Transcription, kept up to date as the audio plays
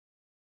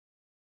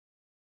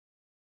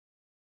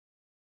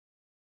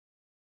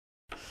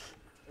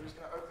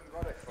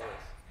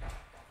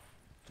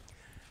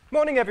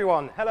Morning,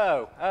 everyone.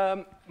 Hello.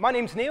 My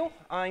name's Neil.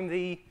 I'm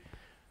the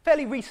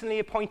fairly recently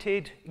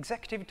appointed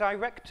Executive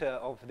Director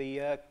of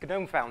the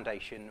GNOME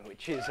Foundation,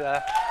 which is...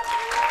 yeah,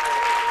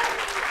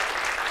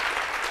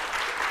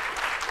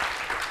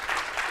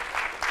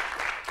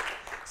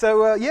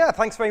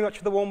 thanks very much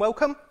for the warm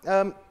welcome.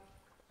 A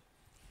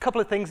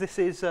couple of things. This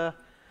is,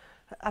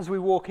 as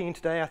we're walking in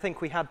today, I think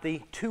we had the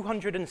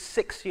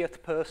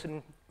 260th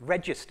person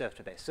register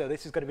to this, so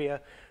this is going to be a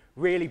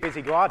really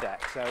busy GUADEC.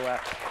 So,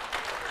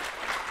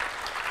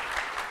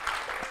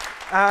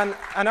 and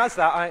as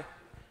that,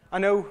 I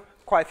know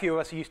quite a few of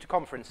us are used to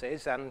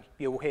conferences, and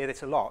you'll hear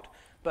this a lot,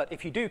 but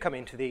if you do come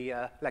into the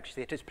lecture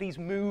theatres, please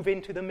move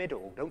into the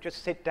middle. Don't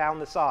just sit down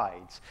the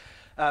sides.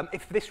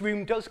 If this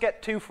room does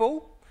get too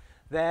full,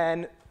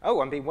 then...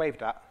 Oh, I'm being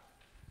waved at.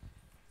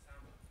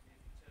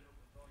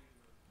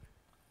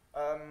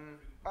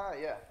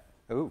 Yeah.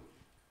 Ooh.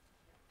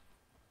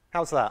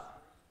 How's that?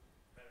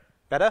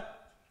 Better?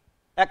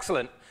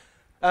 Excellent.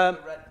 Red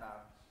now.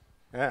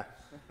 Yeah.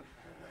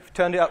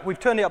 We've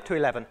turned it up to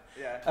 11.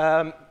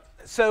 Yeah.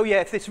 So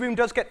yeah, if this room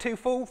does get too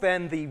full,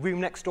 then the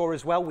room next door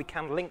as well, we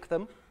can link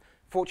them.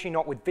 Fortunately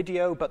not with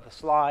video, but the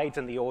slides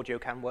and the audio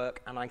can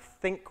work, and I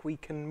think we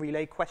can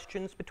relay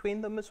questions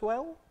between them as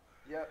well.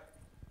 Yep.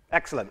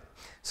 Excellent.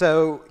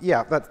 So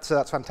yeah, that's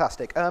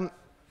fantastic.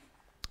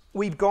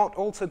 We've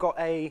also got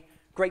a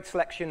great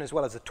selection as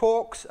well as the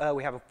talks.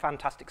 We have a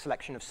fantastic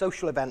selection of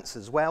social events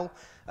as well,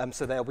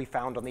 so they'll be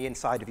found on the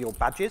inside of your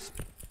badges.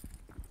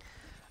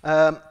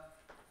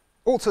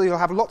 Also, you'll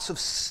have lots of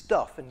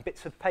stuff and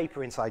bits of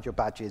paper inside your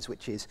badges,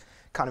 which is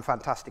kind of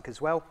fantastic as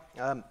well.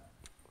 I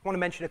want to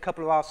mention a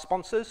couple of our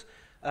sponsors.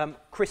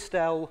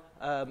 Christelle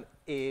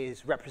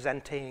is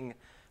representing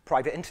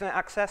private internet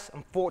access.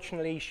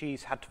 Unfortunately,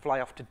 she's had to fly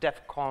off to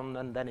DEF CON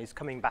and then is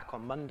coming back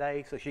on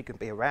Monday, so she can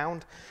be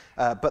around.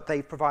 But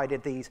they've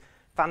provided these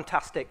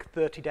fantastic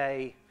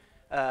 30-day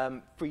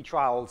free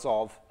trials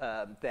of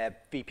their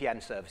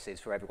VPN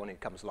services for everyone who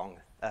comes along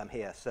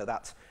here. So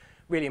that's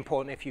really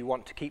important if you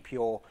want to keep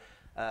your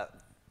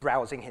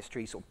browsing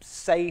history sort of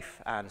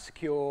safe and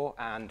secure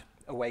and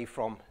away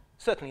from,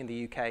 certainly in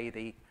the UK,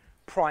 the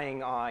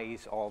prying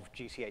eyes of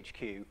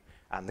GCHQ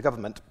and the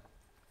government.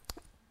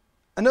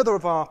 Another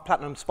of our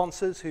platinum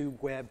sponsors who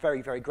we're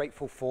very, very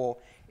grateful for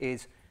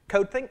is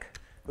CodeThink,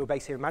 who are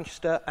based here in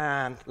Manchester,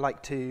 and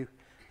like to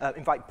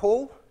invite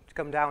Paul to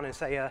come down and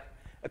say a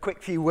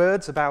quick few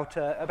words about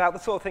the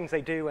sort of things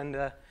they do. And Oh,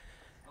 no,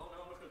 I'm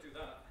not going to do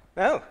that.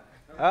 Oh,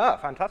 ah,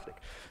 fantastic.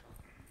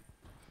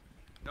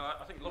 No,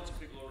 I think lots of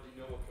people already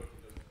know what Coding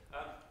does.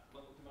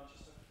 Welcome to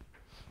Manchester.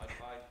 I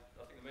think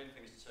the main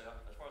thing is to say,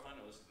 as far as I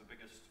know, this is the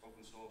biggest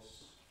open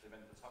source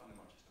event that's happened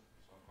in Manchester,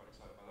 so I'm quite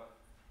excited by that.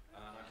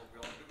 And I hope we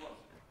all have a good one.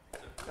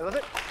 That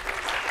was it.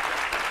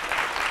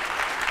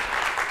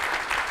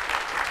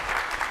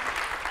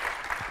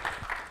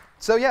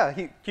 So yeah,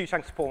 huge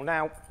thanks to Paul.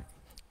 Now,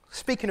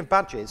 speaking of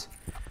badges,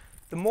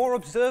 the more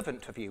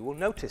observant of you will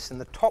notice in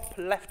the top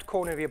left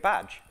corner of your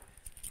badge,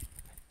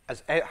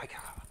 I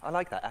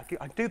like that.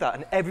 I do that,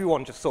 and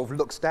everyone just sort of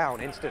looks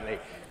down instantly.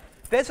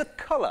 There's a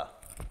colour.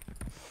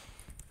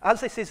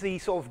 As this is the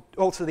sort of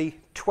also the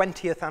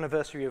 20th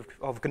anniversary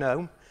of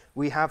GNOME,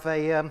 we have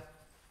a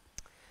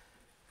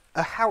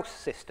house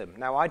system.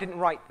 Now, I didn't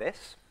write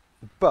this,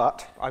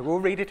 but I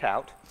will read it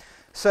out.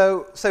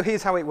 So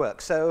here's how it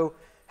works. So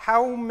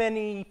how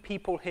many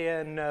people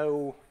here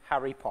know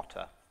Harry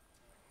Potter?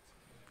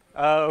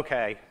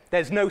 Okay.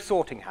 There's no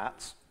sorting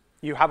hats.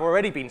 You have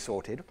already been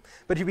sorted,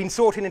 but you've been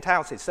sorted into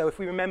houses. So if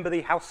we remember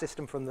the house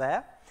system from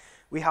there,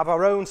 we have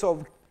our own sort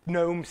of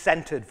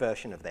GNOME-centered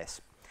version of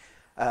this.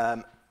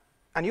 And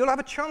you'll have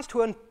a chance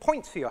to earn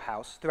points for your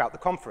house throughout the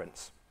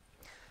conference.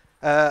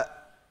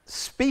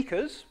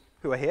 Speakers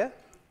who are here,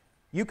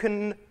 you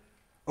can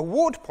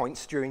award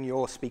points during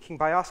your speaking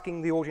by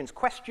asking the audience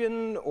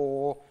question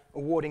or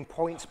awarding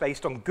points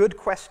based on good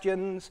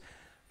questions,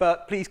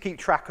 but please keep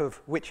track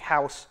of which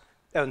house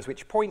earns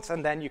which points,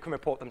 and then you can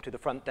report them to the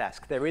front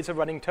desk. There is a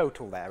running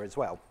total there as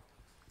well.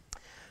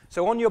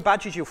 So on your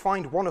badges, you'll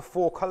find one of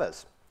 4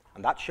 colours,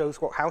 and that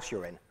shows what house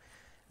you're in.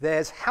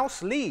 There's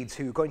house leads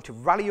who are going to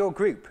rally your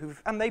group,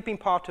 and they've been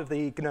part of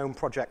the GNOME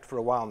project for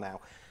a while now.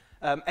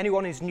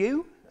 Anyone who's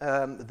new,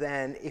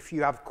 then if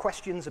you have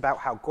questions about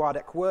how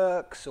GUADEC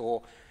works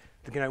or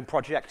the GNOME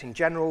project in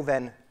general,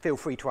 then feel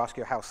free to ask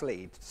your house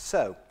lead.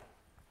 So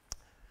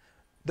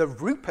the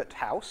Rupert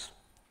house,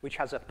 which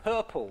has a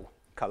purple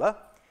colour,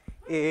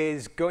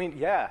 is going,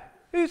 yeah.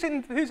 Who's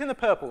in the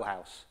purple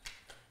house?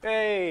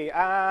 Hey,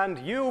 and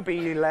you'll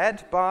be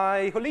led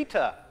by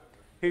Julita,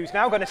 who's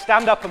now going to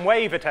stand up and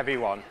wave at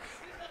everyone.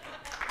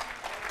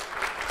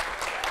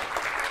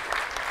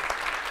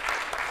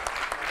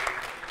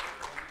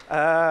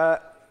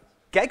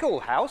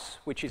 Gegel house,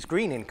 which is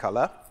green in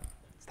colour,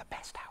 it's the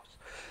best house,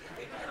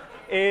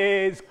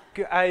 is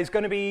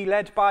going to be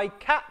led by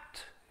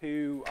Kat,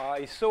 who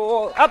I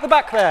saw at the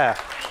back there.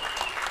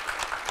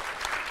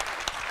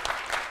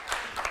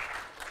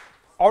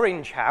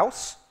 Orange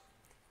house,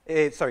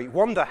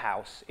 Wonder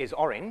house is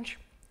orange,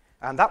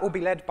 and that will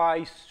be led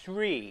by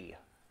Sri,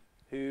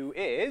 who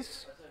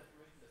is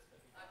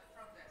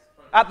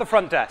at the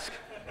front desk.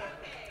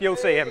 You'll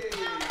see him.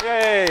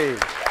 Yay!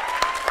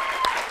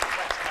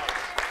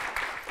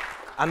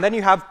 And then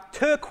you have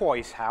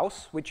Turquoise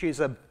House, which is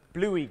a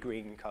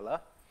bluey-green colour.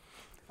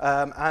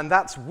 And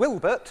that's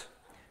Wilbert,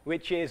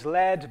 which is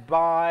led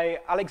by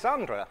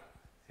Alexandra,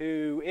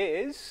 who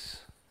is...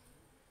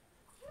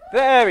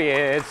 There he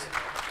is.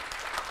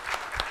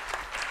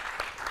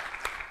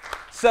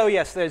 So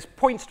yes, there's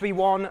points to be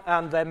won,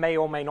 and there may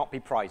or may not be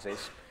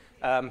prizes.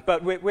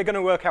 But we're going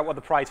to work out what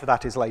the prize for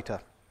that is later.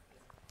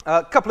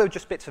 A couple of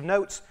just bits of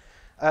notes.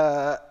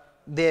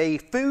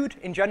 The food,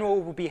 in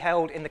general, will be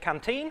held in the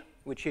canteen,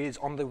 which is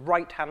on the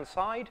right-hand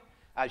side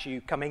as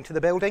you come into the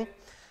building.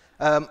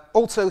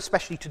 Also,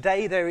 especially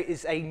today, there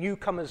is a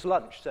newcomer's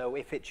lunch. So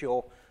if it's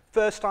your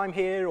first time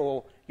here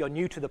or you're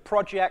new to the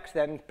project,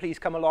 then please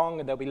come along,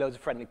 and there'll be loads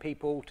of friendly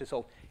people to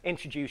sort of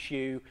introduce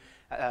you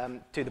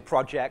to the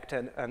project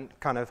and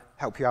kind of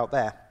help you out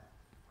there.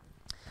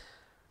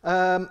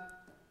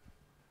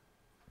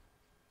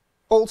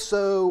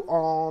 Also,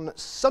 on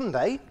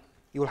Sunday,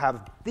 you'll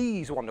have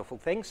these wonderful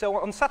things. So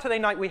on Saturday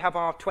night, we have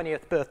our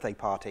 20th birthday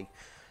party.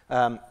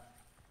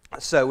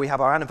 So we have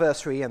our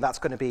anniversary, and that's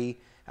going to be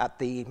at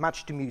the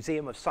Manchester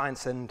Museum of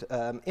Science and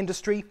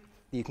Industry.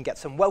 You can get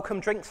some welcome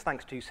drinks,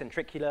 thanks to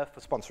Centricular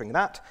for sponsoring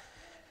that.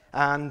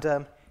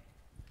 And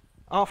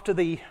after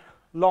the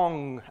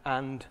long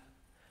and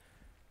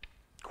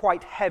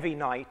quite heavy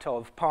night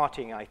of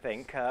partying, I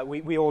think,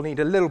 we all need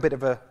a little bit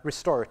of a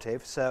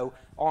restorative. So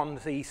on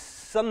the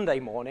Sunday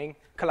morning,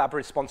 Collabora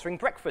is sponsoring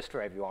breakfast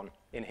for everyone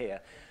in here.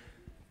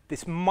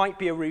 This might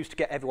be a ruse to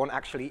get everyone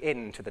actually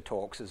into the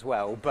talks as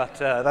well, but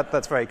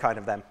that's very kind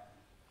of them.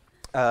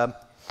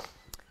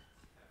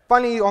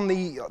 Finally, on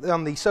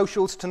the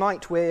socials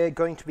tonight, we're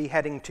going to be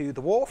heading to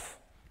the Wharf,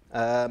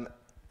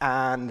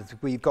 and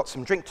we've got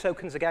some drink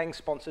tokens again,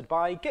 sponsored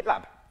by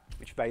GitLab,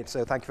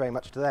 so thank you very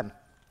much to them.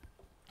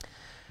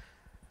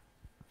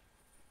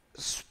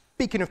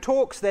 Speaking of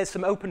talks, there's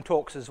some open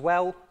talks as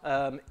well,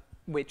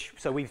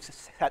 so we've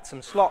set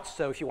some slots,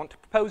 so if you want to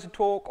propose a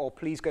talk, or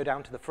please go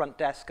down to the front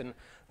desk and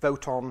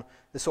vote on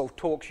the sort of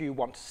talks you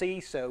want to see,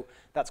 so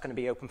that's going to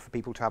be open for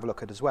people to have a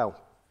look at as well.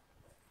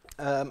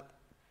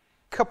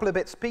 Couple of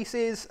bits and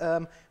pieces.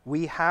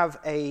 We have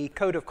a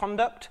code of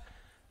conduct,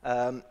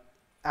 and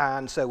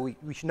so we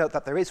should note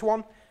that there is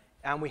one,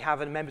 and we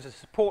have a members of the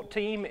support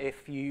team.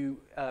 If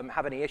you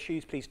have any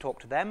issues, please talk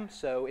to them.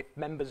 So if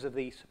members of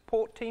the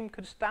support team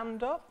could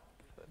stand up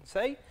and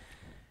say,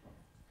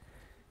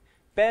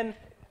 Ben,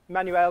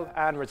 Manuel,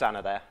 and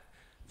Rosanna there.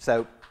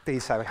 So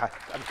please say hi,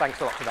 and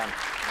thanks a lot to them.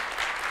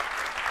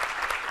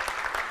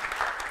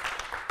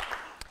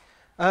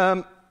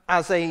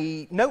 As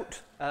a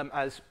note,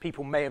 as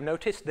people may have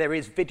noticed, there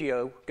is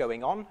video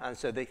going on, and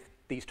so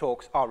these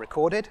talks are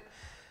recorded.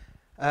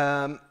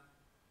 Couple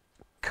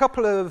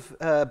of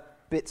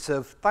bits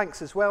of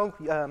thanks as well.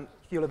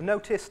 You'll have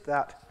noticed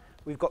that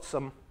we've got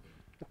some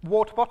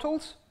water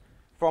bottles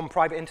from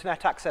private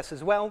internet access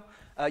as well.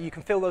 You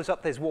can fill those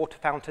up. There's water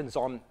fountains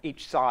on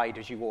each side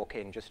as you walk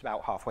in, just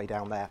about halfway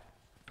down there.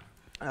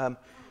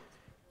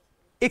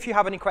 If you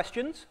have any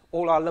questions,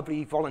 all our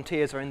lovely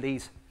volunteers are in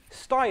these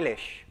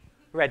stylish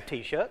red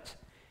t-shirts.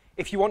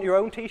 If you want your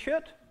own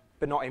t-shirt,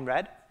 but not in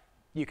red,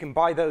 you can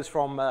buy those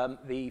from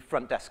the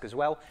front desk as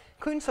well,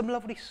 including some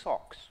lovely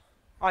socks.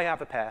 I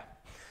have a pair.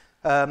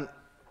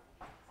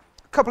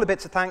 Couple of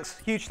bits of thanks.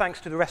 Huge thanks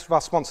to the rest of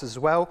our sponsors as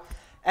well.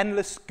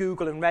 Endless,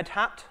 Google, and Red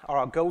Hat are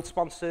our gold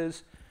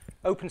sponsors.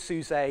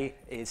 OpenSUSE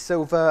is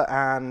silver,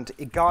 and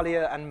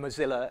Igalia and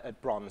Mozilla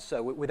at bronze.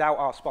 So without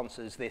our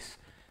sponsors, this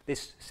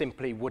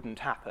simply wouldn't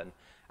happen.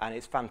 And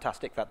it's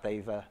fantastic that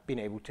they've been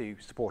able to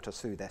support us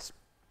through this.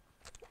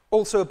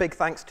 Also, a big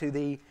thanks to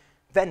the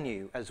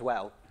venue as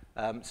well.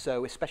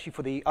 So especially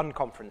for the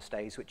unconference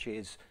days, which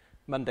is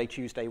Monday,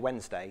 Tuesday,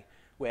 Wednesday,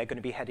 we're going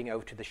to be heading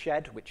over to the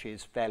Shed, which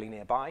is fairly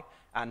nearby,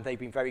 and they've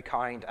been very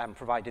kind and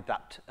provided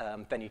that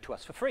venue to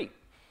us for free.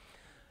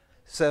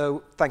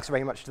 So thanks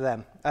very much to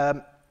them.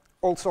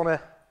 Also, on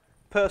a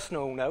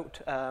personal note,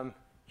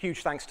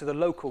 huge thanks to the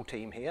local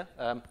team here,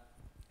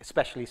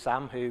 especially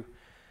Sam, who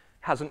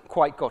hasn't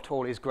quite got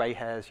all his grey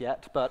hairs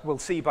yet, but we'll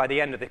see by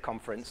the end of the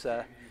conference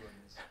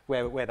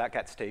where that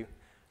gets to.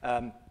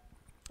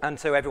 And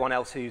so everyone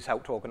else who's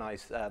helped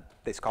organise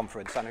this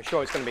conference, and I'm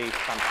sure it's going to be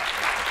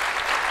fantastic.